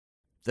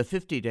The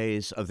 50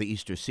 days of the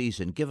Easter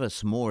season give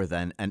us more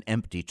than an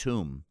empty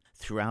tomb.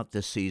 Throughout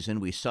this season,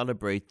 we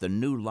celebrate the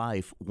new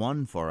life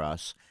won for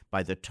us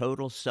by the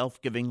total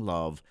self-giving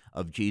love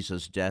of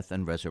Jesus' death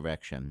and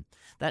resurrection.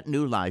 That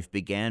new life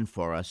began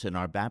for us in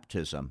our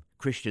baptism.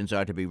 Christians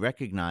are to be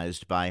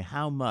recognized by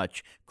how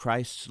much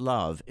Christ's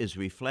love is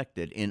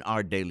reflected in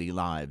our daily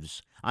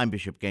lives. I'm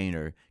Bishop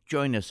Gaynor.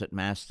 Join us at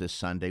Mass this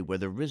Sunday, where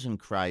the risen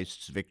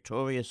Christ's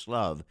victorious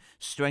love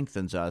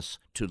strengthens us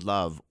to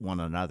love one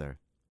another.